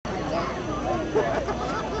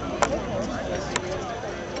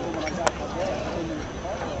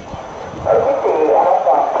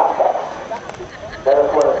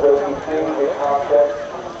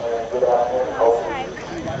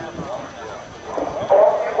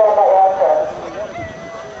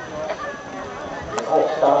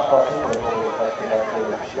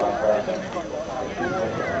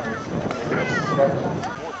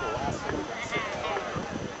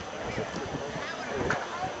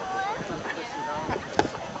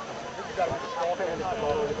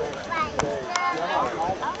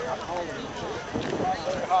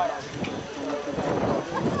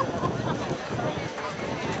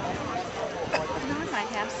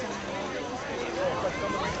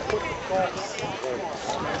Weather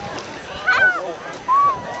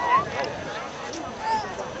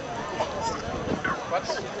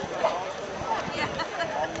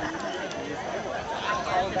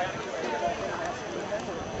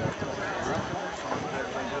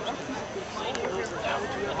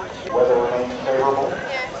remains favorable.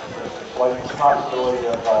 Slight possibility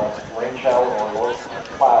of rain shower or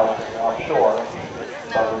clouds offshore,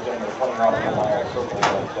 but within the 20 nautical mile circle.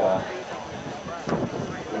 But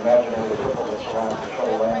the imaginary circle that surrounds the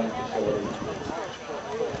shuttle landing facility.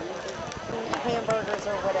 Hamburgers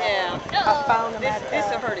or whatever. Yeah. I found them at this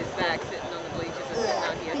will hurt his back sitting on the bleachers and sitting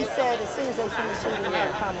out here. He said as soon as they finish eating,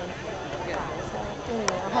 they're coming. Yeah. So,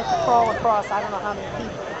 anyway, I had to crawl across, I don't know how many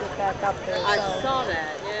people to get back up there. I so. saw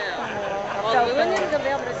that, yeah. Well, we wouldn't even be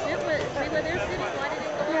able to see where they're sitting. Why did it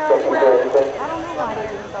go up? Yeah, well, I don't know why they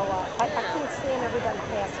didn't go up. I couldn't stand everybody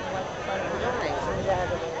passing right in front of me. Right.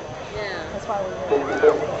 Yeah. That's why we were.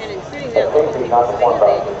 And in sitting there, what was he saying?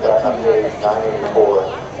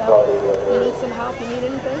 So, you need some help? You need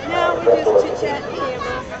anything? No, we're just chit-chatting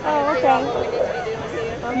camera. Oh, okay. What we need to be doing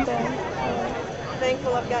here. Okay.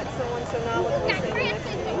 Thankful I've got someone so knowledgeable sitting next to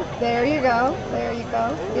me. There you go. There you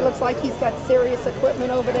go. He looks like he's got serious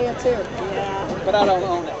equipment over there, too. Yeah. But I don't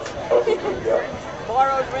own it.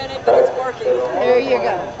 Borrowed, rented, but it's working. There you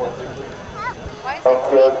go. Why is it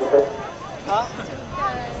Huh?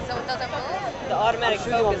 so it doesn't move? The automatic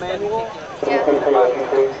focus manual. Yeah. When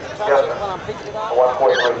I'm picking it up.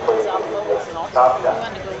 1.3, please. Stop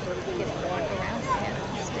that.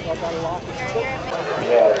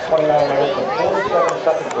 Yeah, 29 minutes and 47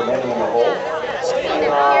 seconds remaining in the hole.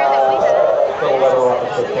 Still weather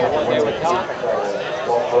officer can't win the top.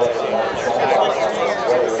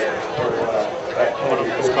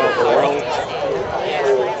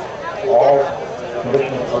 All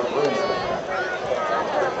conditions are green.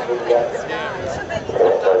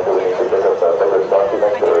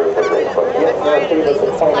 It's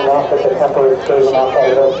pointing out that the temporary station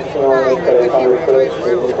outside of the ceiling is that it's understood. It's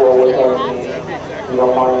well within the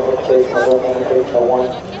limitation of the limitation of one.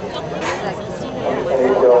 And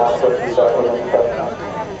you go on 50 seconds and 7.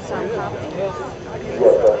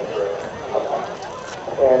 Yes, that's correct.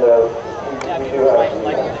 And we do have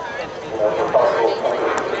the possible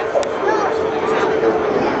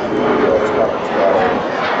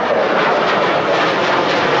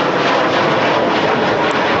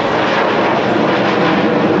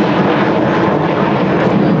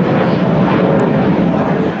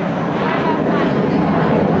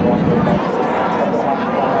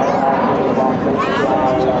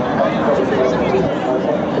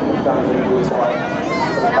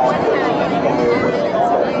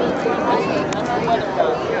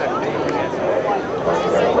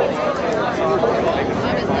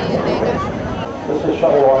This is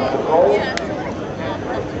shuttle launch control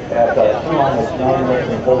at T-minus 9 minutes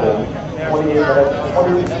and 28 minutes,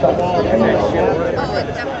 28 seconds remaining on board.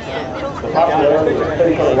 The popularity of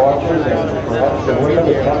space shuttle launches and perhaps the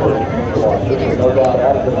limited number of launches is no doubt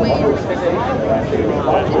added to the number of stations actually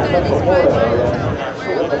responsible for Central Florida area to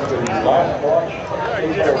witness the last launch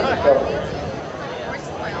space shuttle discovery.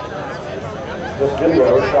 This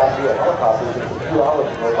video shot via helicopters just a few hours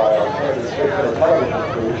ago by our Kennedy Space Center television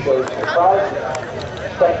crew shows surprise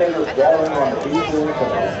spectators gathering on the beaches and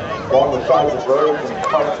along the sides of roads and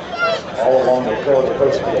parks all along the Florida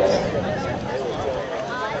coastline.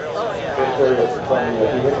 This area is from the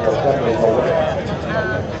vehicle assembly building.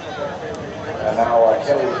 And now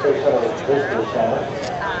Kennedy Space Center Visitor Center.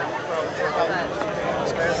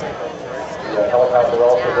 The helicopter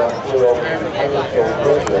also then flew over the Pennsylvania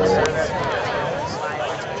Bridge area.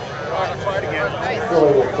 It's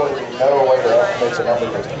really important to know when to estimate the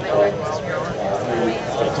numbers of people who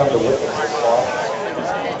have come to witness this launch.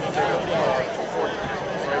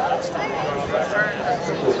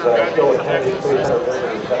 This is still a Kennedy Space Center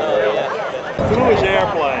Visitor Center. Flew his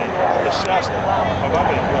airplane, the Cessna,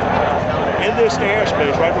 in this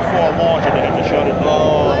airspace right before launch, and they had to shut it down.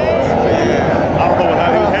 Oh, yeah. I don't know what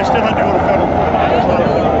happened. He still had to go to federal.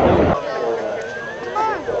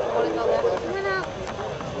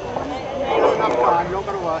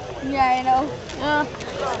 Yeah, I know.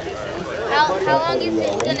 How long do you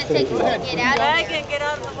think it's going to take to get out of I here? can get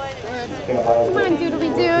out of the way. Come on, doodly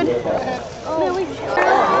dude. Oh, we...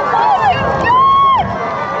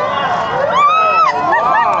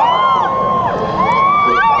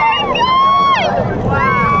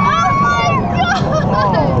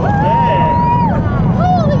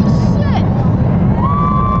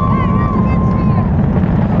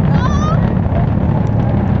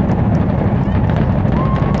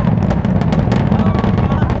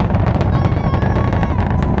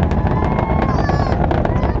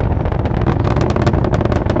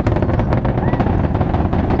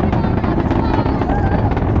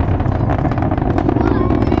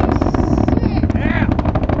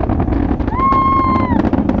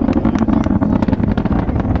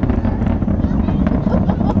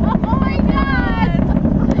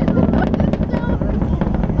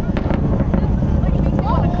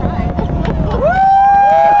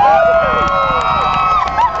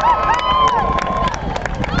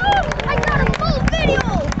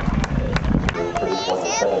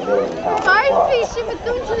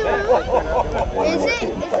 Is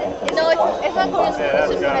it? No, it's not going to Yeah, that's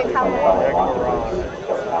just gotta like be how a regular rod.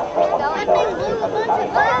 that thing blew a bunch of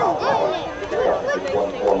glass, didn't it?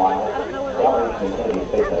 4 miles. Operations can be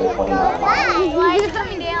fixed at 20 miles an hour. Why is it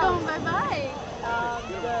coming down? Bye-bye.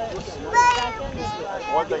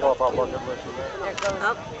 One thing off our bucket list is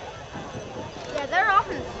that. Yeah, they're off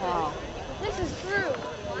in This is true.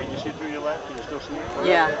 Can you see through your lens? Can you still see it?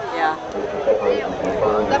 Yeah, yeah.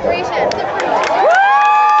 Separation.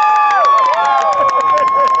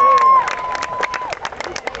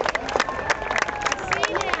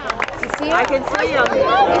 I can see him.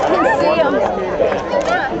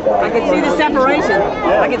 I can see the separation.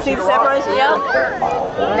 I can see the separation. Yep.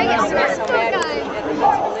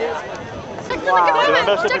 Did I mess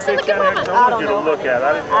up the picture down here? I wanted you to look at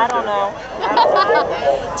it. I don't know.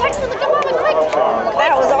 Jackson, look at Mama quick.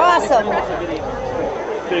 That was awesome.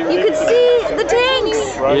 You could see the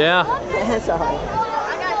tanks. Right? Yeah. That's all right.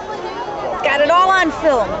 Got it all on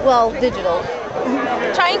film. Well, digital.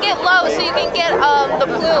 Try and get low so you can get the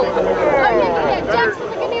plume. Okay, Jackson,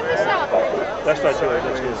 look at every shot. That's not too late.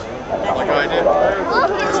 That's good.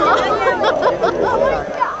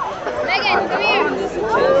 Megan, come here.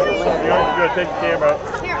 You're going to take the camera out.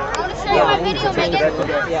 Here, I want to show you my video, Megan.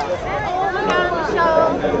 Yeah. Oh my God, I'm so.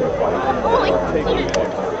 Holy. Do you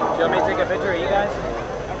want me to take a picture of you guys?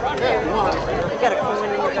 You got a coin in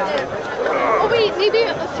your pocket. Oh wait, maybe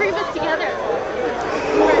 3 of us together.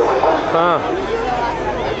 Huh.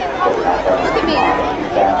 Look at me.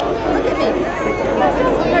 Look at me.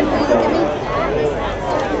 Look at me.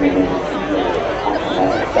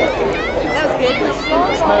 That was good.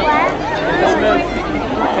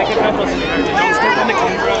 Take a couple. Don't step on the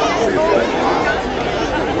camera.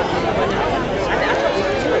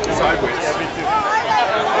 Sideways.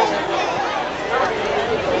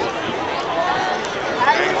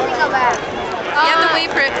 How does this go back? You have to wait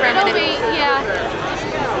for it for a minute. Yeah.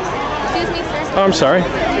 Excuse me, sir. Oh, I'm sorry. Cut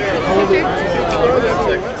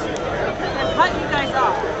you guys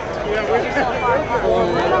off.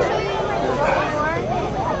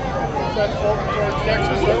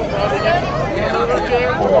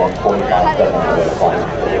 We're on 45 seconds to the climb.